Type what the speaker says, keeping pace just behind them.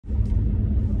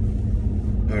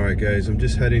Alright guys, I'm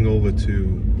just heading over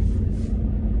to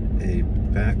a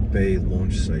back bay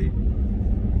launch site.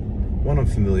 One I'm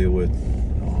familiar with.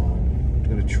 I'm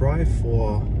gonna try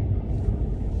for,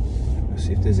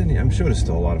 see if there's any, I'm sure there's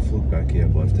still a lot of fluke back here,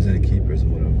 but if there's any keepers or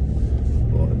whatever.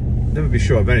 But never be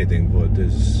sure of anything, but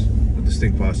there's a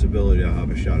distinct possibility I'll have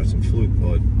a shot at some fluke,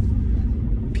 but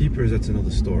keepers, that's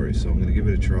another story. So I'm gonna give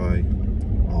it a try.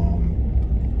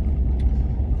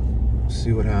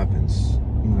 See what happens.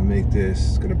 I'm gonna make this,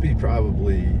 it's gonna be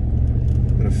probably,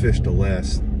 I'm gonna fish the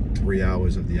last 3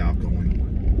 hours of the outgoing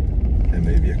and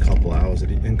maybe a couple hours of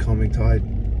the incoming tide,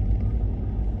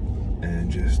 and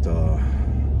just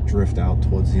drift out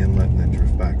towards the inlet and then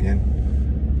drift back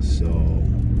in. So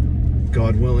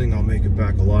God willing, I'll make it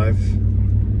back alive.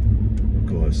 Of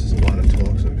course, there's a lot of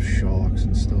talks of sharks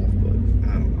and stuff, but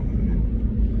I don't know. I mean,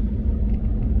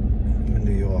 I'm in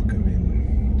New York. I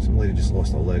mean, some lady just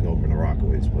lost her leg over in the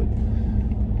Rockaways, but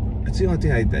it's the only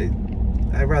thing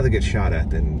I'd rather get shot at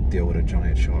than deal with a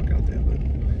giant shark out there, but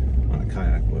on a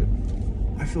kayak. But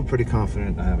I feel pretty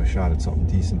confident I have a shot at something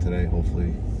decent today,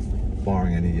 hopefully,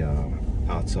 barring any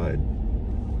outside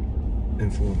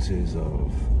influences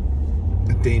of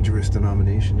a dangerous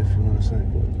denomination, if you want to say.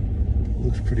 But it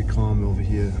looks pretty calm over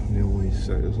here. There's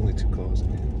only 2 cars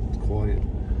in here. It's quiet.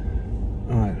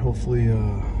 All right, hopefully.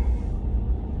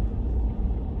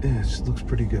 Yeah, it looks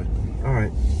pretty good.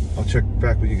 Alright, I'll check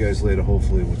back with you guys later,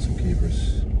 hopefully with some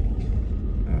keepers.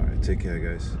 Alright, take care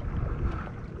guys.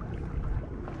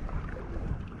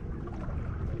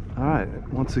 Alright,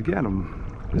 once again,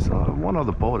 there's one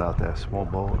other boat out there, small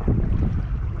boat.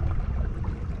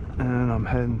 And I'm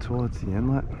heading towards the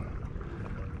inlet.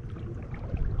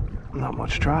 Not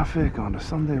much traffic on a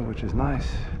Sunday, which is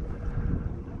nice.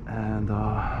 And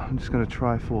I'm just going to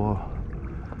try for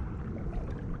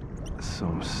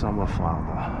some summer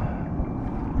flounder.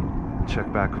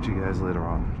 Check back with you guys later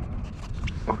on.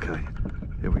 Okay,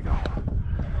 here we go.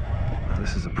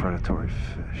 This is a predatory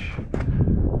fish.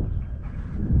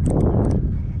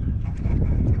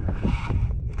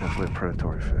 Definitely a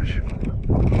predatory fish.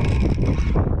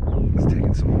 It's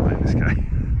taking some line, this guy.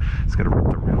 It's gonna rip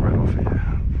the reel right off of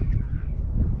here,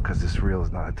 because this reel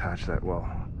is not attached that well.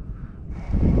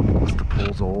 Unless the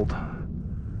pole's old.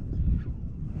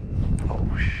 Oh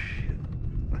shit.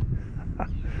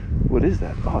 What is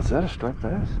that? Oh, is that a striped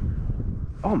bass?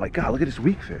 Oh my god, look at this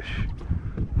weakfish.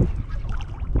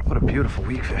 What a beautiful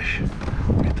weakfish.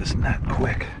 Look at this net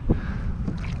quick.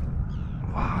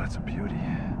 Wow, that's a beauty.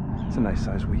 It's a nice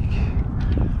size weak.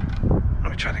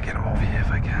 Let me try to get him over here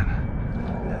if I can.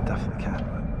 Yeah, definitely can,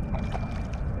 but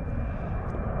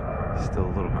he's still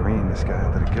a little green, this guy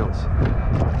under the gills.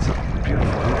 It's a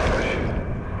beautiful weakfish.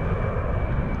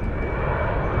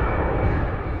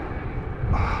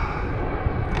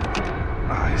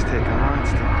 He's taking on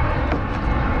still. I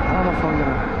don't know if I'm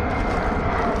gonna.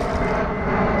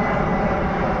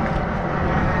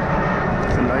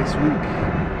 It's a nice week.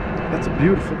 That's a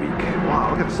beautiful week. Wow,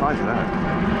 look at the size of that.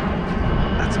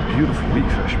 That's a beautiful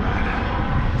weakfish,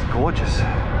 man. It's gorgeous.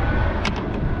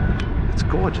 It's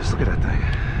gorgeous. Look at that thing.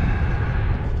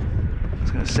 I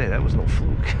was gonna say that was no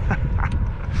fluke.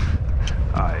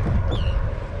 Alright.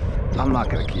 I'm not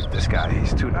gonna keep this guy.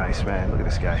 He's too nice, man. Look at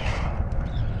this guy.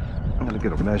 I'm gonna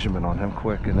get a measurement on him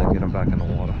quick and then get him back in the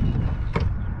water.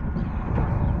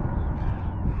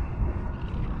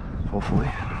 Hopefully.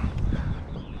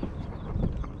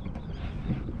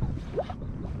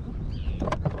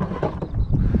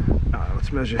 Alright,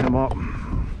 let's measure him up.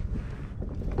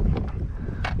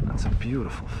 That's a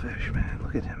beautiful fish, man.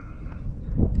 Look at him.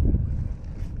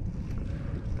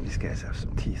 And these guys have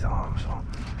some teeth on them, so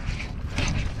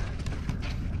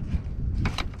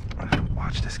I have to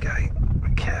watch this guy. Be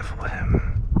careful with him.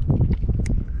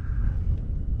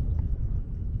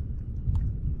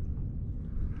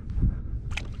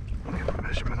 I'll get a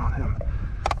measurement on him.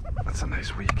 That's a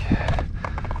nice week.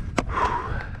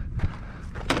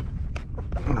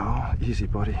 No, easy,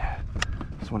 buddy.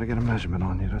 Just want to get a measurement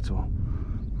on you, that's all.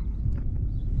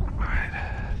 Alright.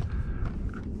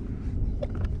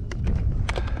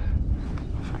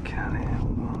 If I can,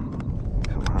 hold on.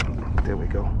 Come on. There we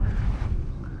go.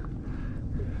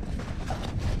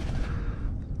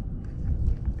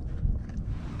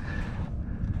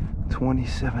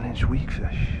 27-inch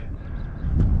weakfish.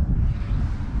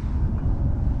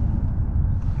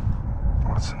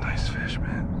 Oh, that's a nice fish,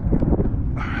 man.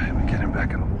 Alright, we get him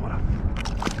back in the water.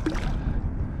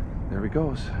 There he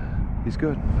goes. He's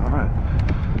good. Alright.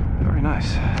 Very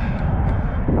nice.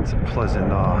 It's a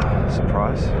pleasant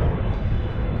surprise.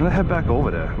 I'm gonna head back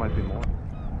over there. Might be more.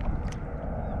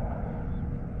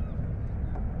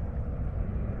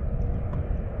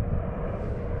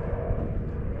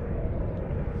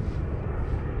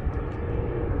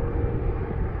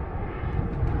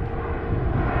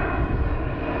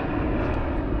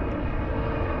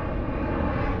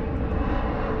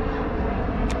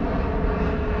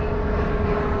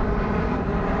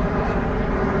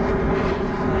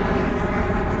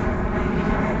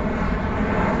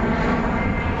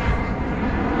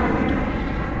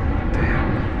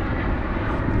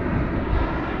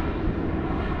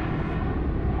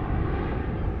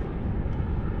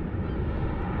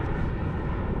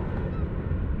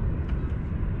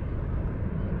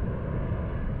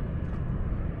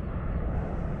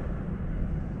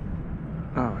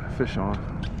 fish on.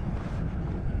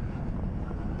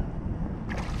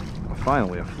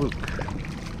 Finally a fluke.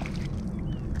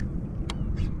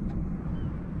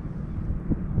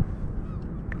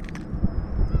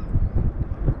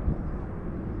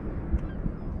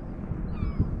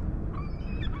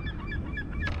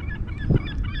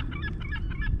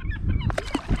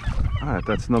 Alright,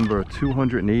 that's number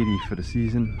 280 for the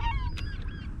season.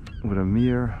 With a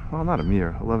mere, well, not a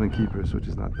mere, 11 keepers, which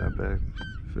is not that bad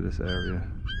for this area.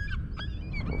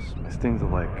 These things are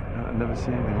like, I've never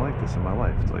seen anything like this in my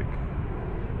life. It's like,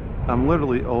 I'm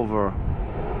literally over,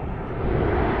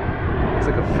 it's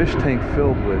like a fish tank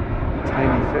filled with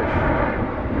tiny fish.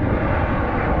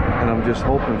 And I'm just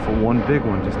hoping for one big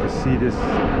one just to see this.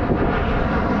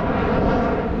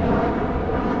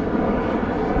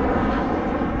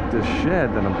 This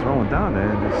shed that I'm throwing down there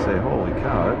and just say, holy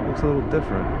cow, it looks a little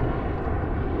different.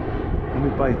 Let me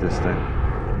bite this thing.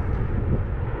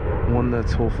 One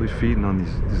that's hopefully feeding on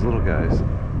these little guys.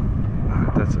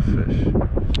 That's a fish.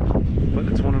 But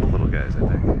it's one of the little guys, I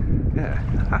think. Yeah.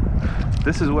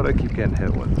 This is what I keep getting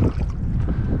hit with.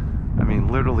 I mean,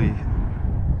 literally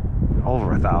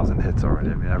over 1,000 hits already.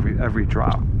 I mean, every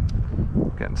drop.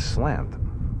 Getting slammed.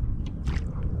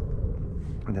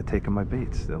 And they're taking my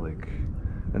baits. They're like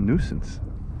a nuisance.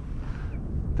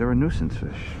 They're a nuisance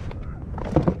fish.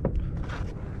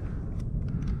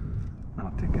 I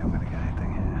don't think I'm gonna get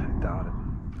anything here. I doubt it.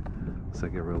 Unless I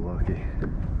get real lucky.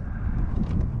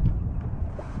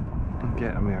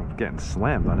 I'm getting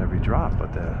slammed on every drop, but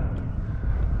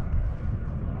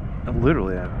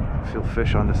literally I feel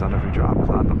fish on this on every drop. It's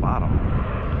not the bottom.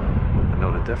 I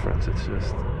know the difference. It's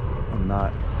just I'm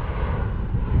not.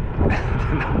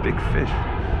 They're not big fish.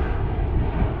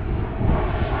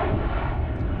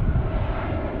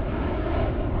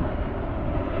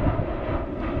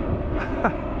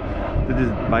 They're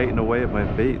just biting away at my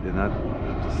bait. They're not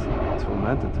just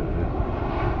tormented to it.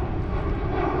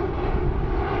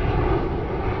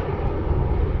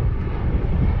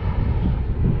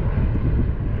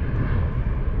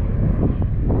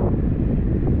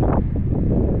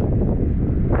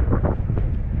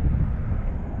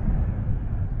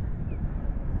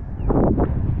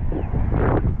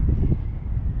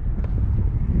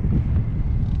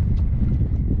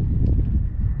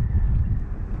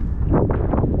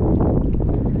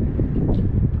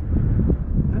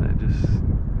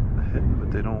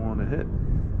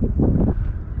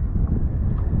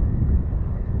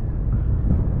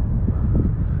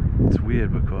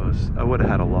 I would have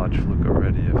had a large fluke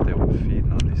already if they were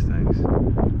feeding on these things.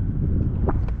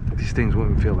 These things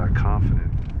wouldn't feel that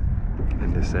confident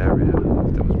in this area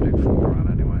if there was big fluke around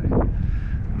anyway.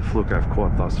 The fluke I've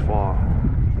caught thus far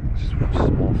is just a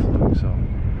small fluke, so.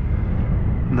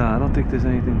 No, I don't think there's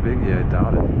anything big here. I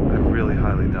doubt it. I really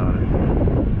highly doubt it.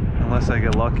 Unless I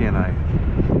get lucky and I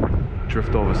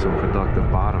drift over some productive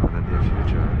bottom in the near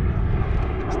future.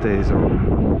 These days are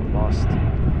lost.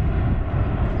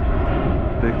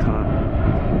 Big time.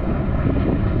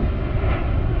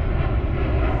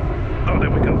 Oh, there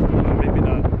we go. Oh, maybe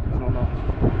not. I don't know.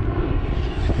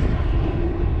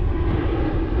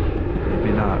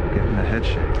 Maybe not. I'm getting the head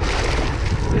shake.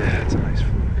 Yeah, it's a nice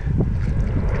fluke.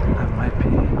 That might be.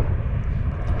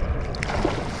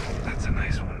 That's a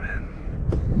nice one, man.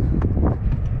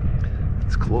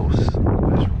 It's close.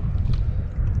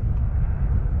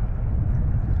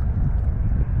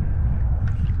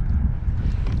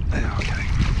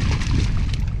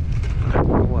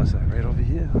 Right over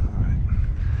here. All right.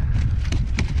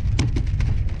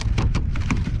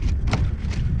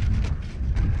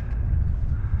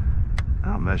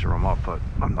 I'll measure them up, but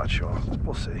I'm not sure.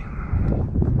 We'll see.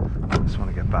 I just want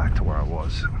to get back to where I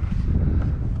was.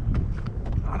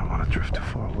 I don't want to drift too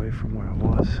far away from where I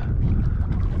was,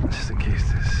 just in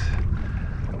case this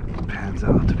pans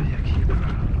out to be a keeper,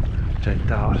 which I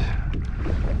doubt.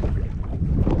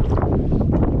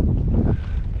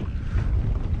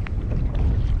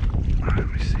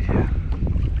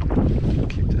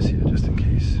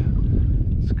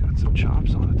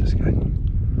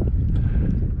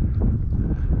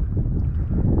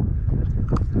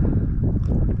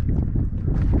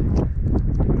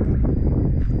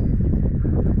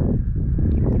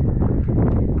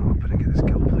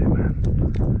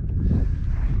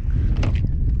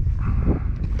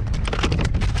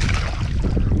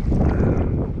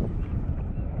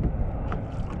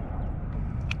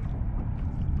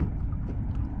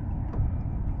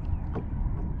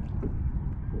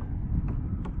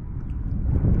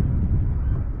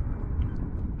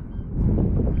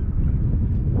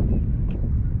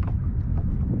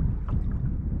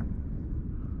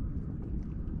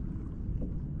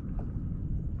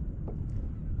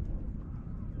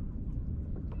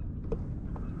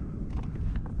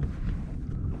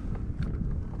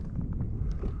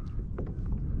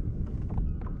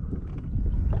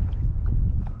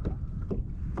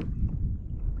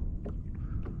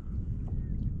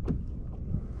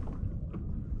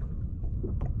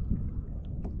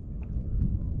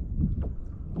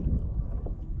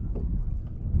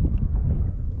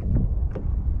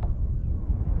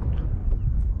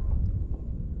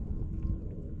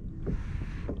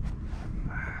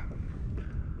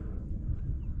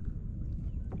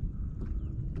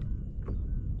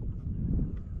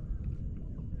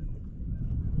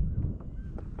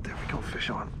 fish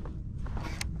on.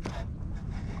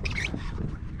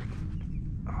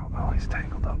 Oh, he's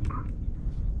tangled up.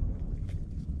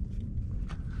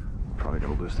 Probably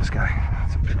gonna lose this guy.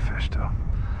 That's a big fish too.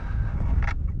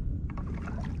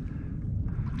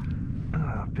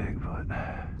 Not big, but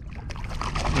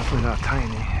definitely not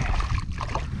tiny.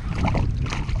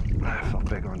 I felt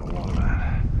bigger in the water,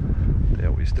 man. They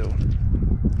always do.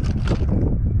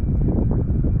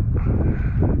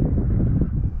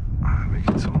 Let me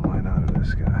get some line out of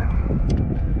this guy.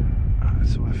 Alright,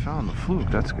 so I found the fluke.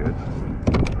 That's good.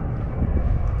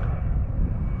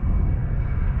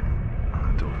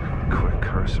 I'll do a quick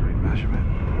cursory measurement.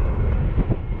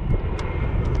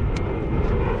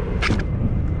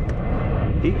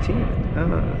 18?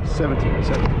 17. A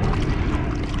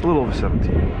little over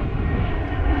 17.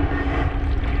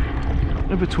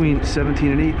 In between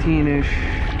 17 and 18-ish.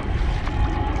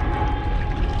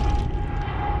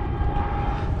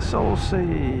 So we'll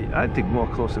say, I think more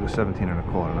closer to 17 and a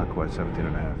quarter, not quite 17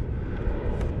 and a half.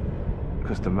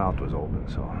 Because the mouth was open,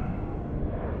 so.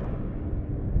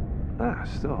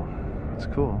 Still, that's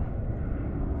cool.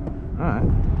 Alright,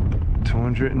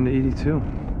 282.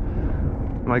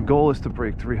 My goal is to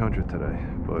break 300 today,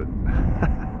 but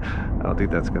I don't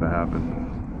think that's gonna happen.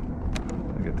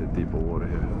 I get the deeper water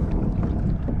here.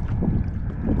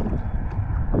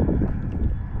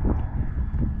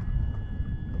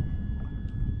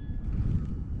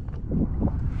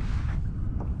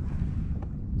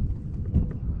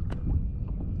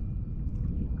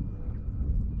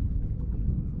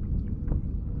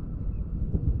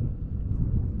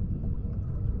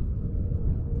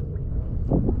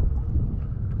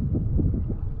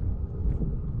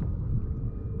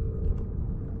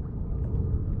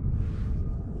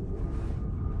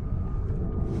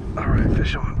 Alright,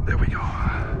 fish on. There we go.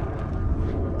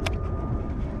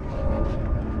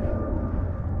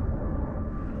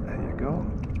 There you go.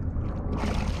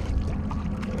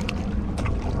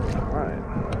 Alright.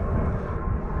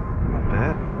 Not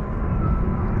bad.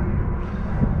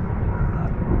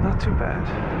 Not too bad.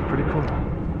 Pretty cool.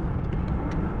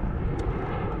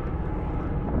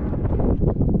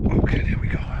 Okay, there we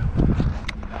go.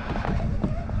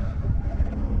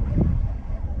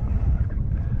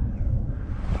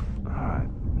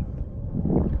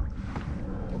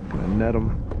 Net him,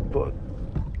 but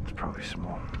it's probably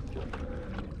small.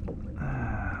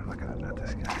 I'm not gonna net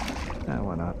this guy.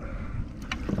 Why not?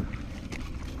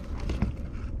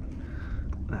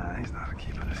 Nah, he's not a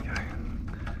keeper, this guy.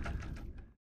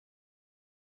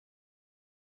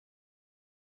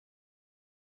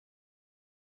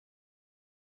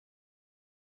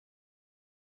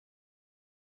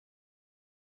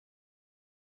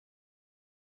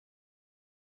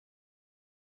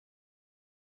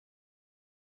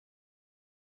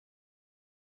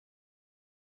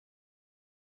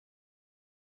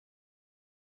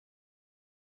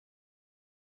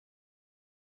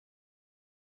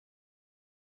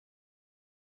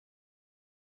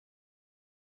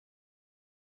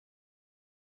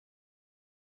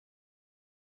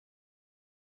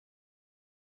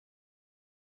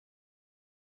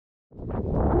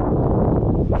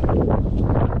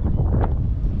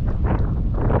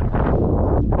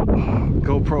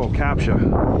 GoPro capture.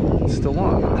 It's still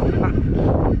on.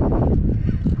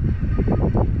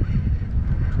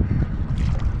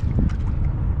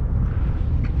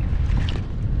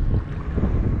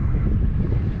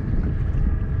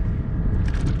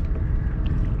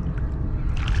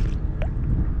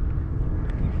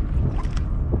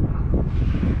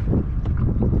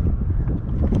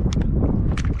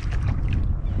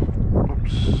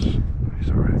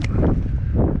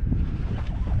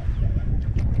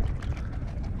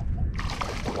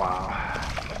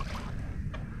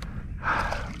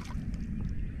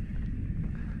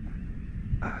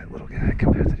 Little guy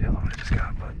compared to the other one I just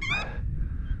got, but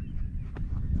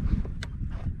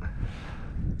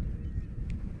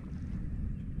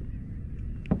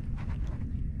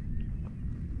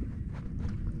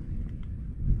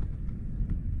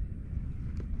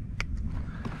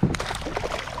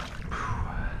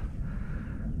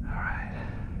all right,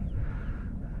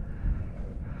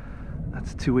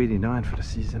 that's 289 for the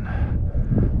season.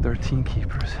 13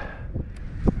 keepers.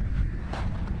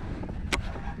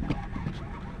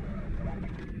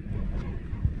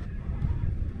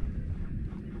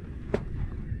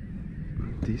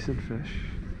 Decent fish.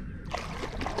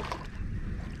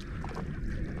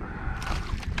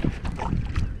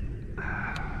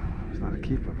 It's not a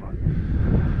keeper, but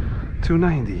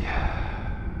 290.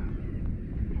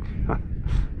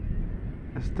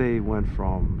 This day went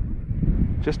from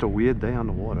just a weird day on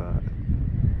the water,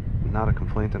 not a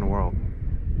complaint in the world.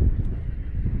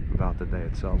 about the day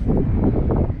itself.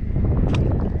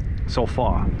 So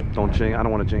far, I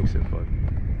don't want to jinx it, but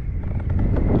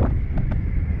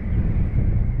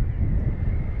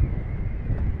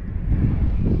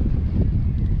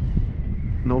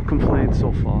no complaints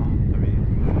so far. I mean,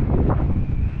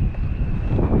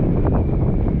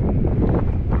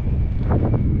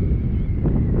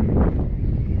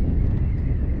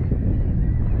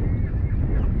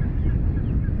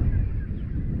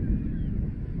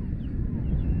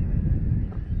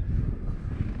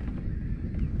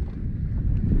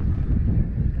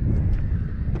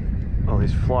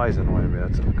 these flies annoy me,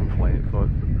 that's a complaint, but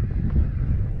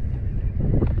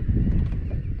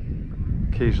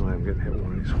occasionally I'm getting hit with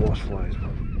one of these horse flies,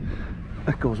 but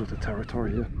that goes with the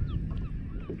territory here.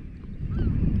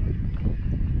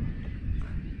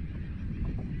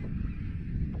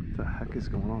 What the heck is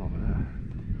going on over there?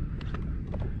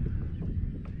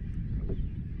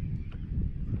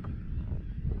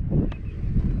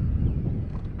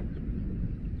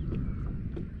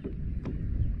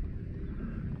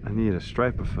 I need a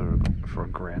striper for a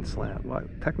Grand Slam. Well,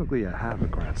 technically I have a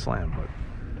Grand Slam, but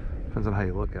depends on how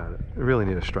you look at it. I really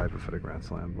need a striper for the Grand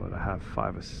Slam, but I have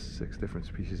 5 or 6 different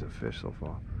species of fish so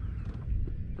far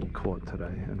caught today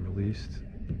and released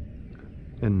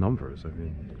in numbers. I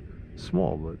mean,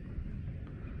 small, but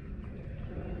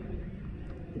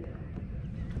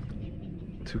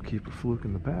 2 keep a fluke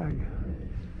in the bag.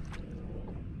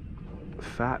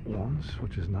 Fat ones,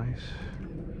 which is nice.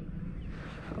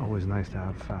 Always nice to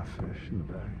have fat fish in the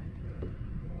bag.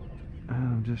 And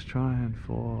I'm just trying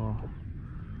for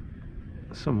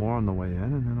some more on the way in,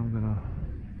 and then I'm gonna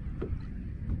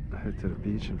head to the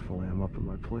beach and fillet them up at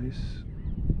my place.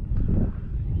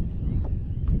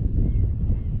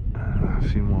 And a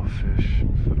few more fish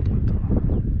for the winter,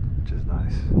 which is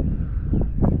nice.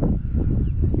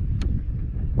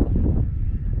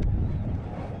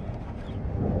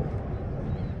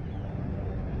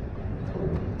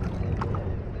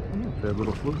 That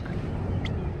little fluke.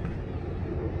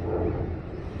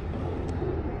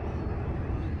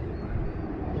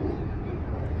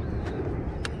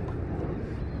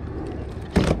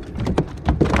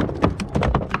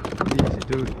 Easy,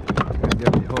 dude. You're gonna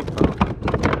get me hooked, bro.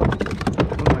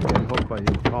 I'm not getting hooked by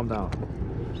you. Calm down.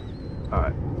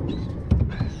 Alright.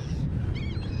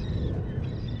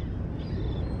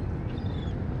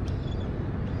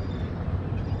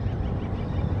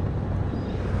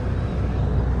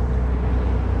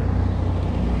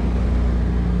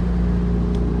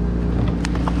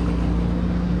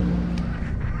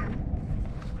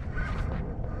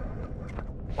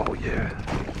 Oh yeah.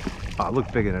 Oh, it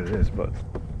looks bigger than it is, but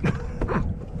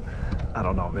I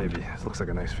don't know, maybe. This looks like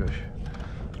a nice fish.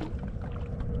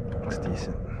 Looks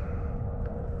decent.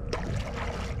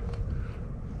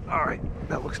 Alright,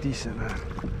 that looks decent, man.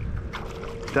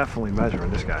 Definitely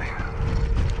measuring this guy.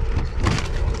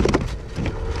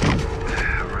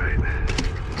 Alright.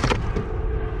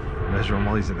 Measure him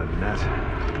while he's in the net.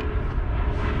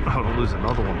 I don't lose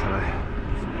another one today.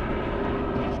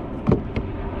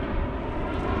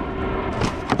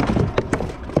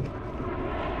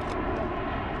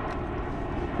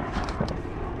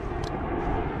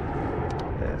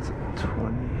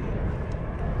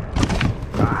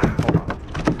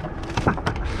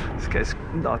 Guy's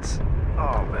nuts.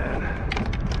 Oh man,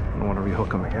 I don't want to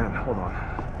rehook him again. Hold on.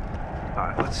 All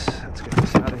right, let's get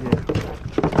this out of here.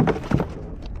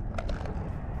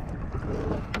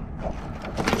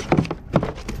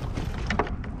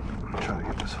 I'm trying to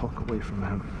get this hook away from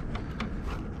him,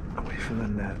 away from the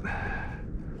net,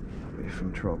 away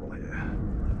from trouble here.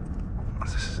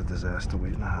 This is a disaster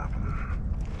waiting to happen.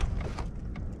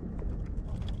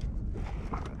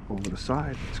 Over the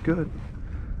side, it's good.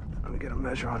 Let me get a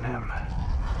measure on him.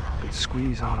 Good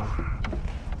squeeze on him.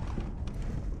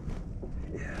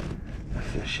 Yeah, the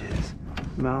fish is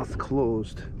mouth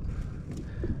closed.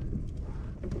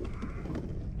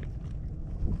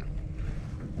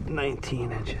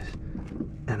 "19 inches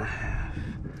and a half.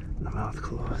 The mouth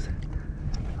closed.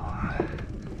 Oh,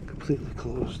 completely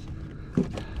closed.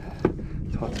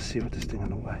 It's hard to see with this thing on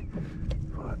the way,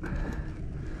 but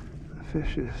the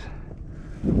fish is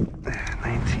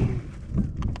 19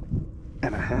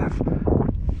 and a half.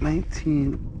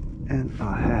 19 and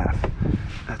a half.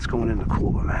 That's going in the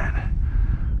cooler, man.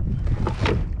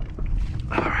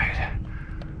 All right.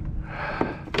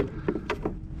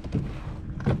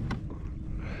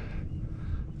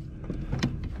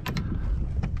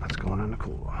 That's going in the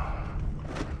cooler.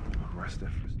 I'll rest it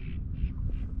for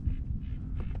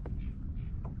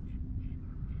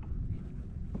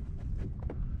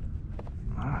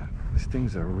all right. These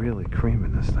things are really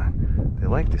creaming this thing. They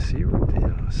like the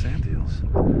sand eels.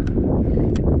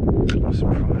 I'm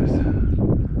surprised.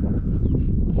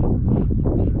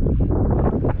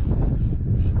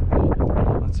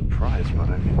 Not surprised, but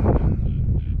I mean,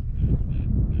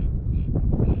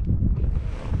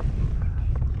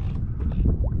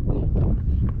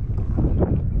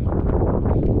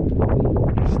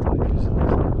 still using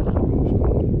this.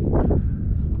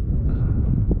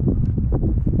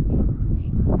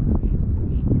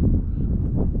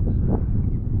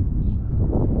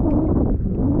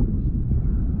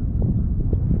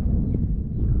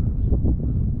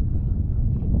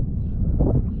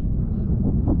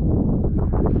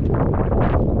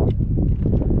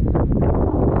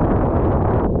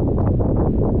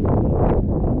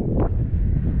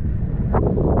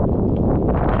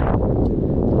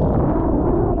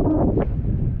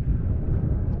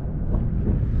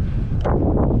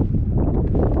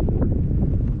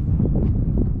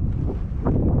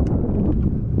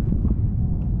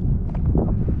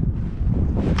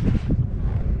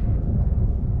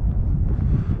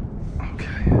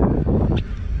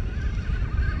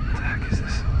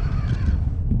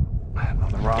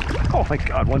 Oh my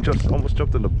God, one just almost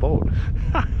jumped in the boat.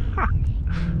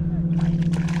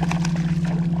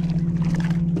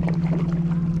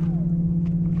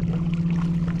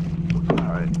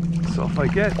 Alright, so if I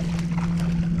get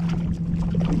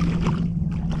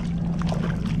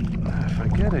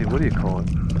a, what do you call it?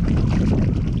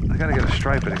 I gotta get a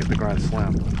striper to get the Grand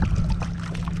Slam.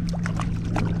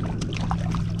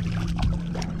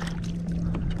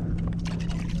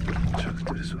 Let's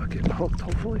do this so I get hooked,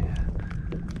 hopefully.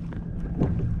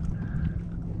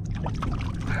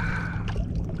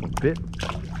 Bit.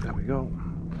 There we go.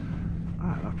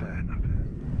 Ah, not bad, not bad.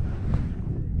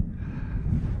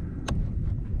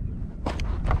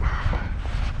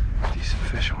 Decent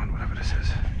fish on, whatever this is.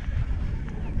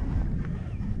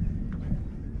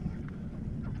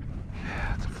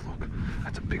 Yeah, it's a fluke.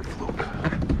 That's a big fluke.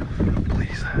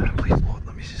 Please, please, Lord,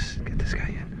 let me just get this guy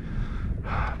in.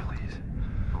 Please.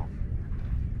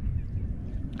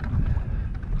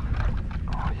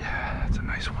 Oh yeah, that's a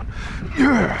nice one.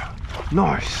 Yeah!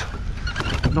 Nice!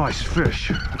 Nice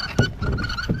fish.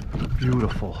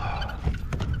 Beautiful.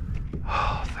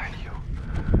 Oh, thank you.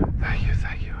 Thank you,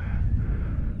 thank you.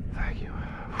 Thank you.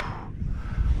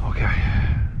 Okay.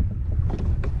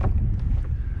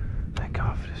 Thank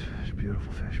God for this fish.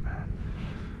 Beautiful fish, man.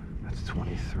 That's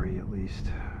 23 at least.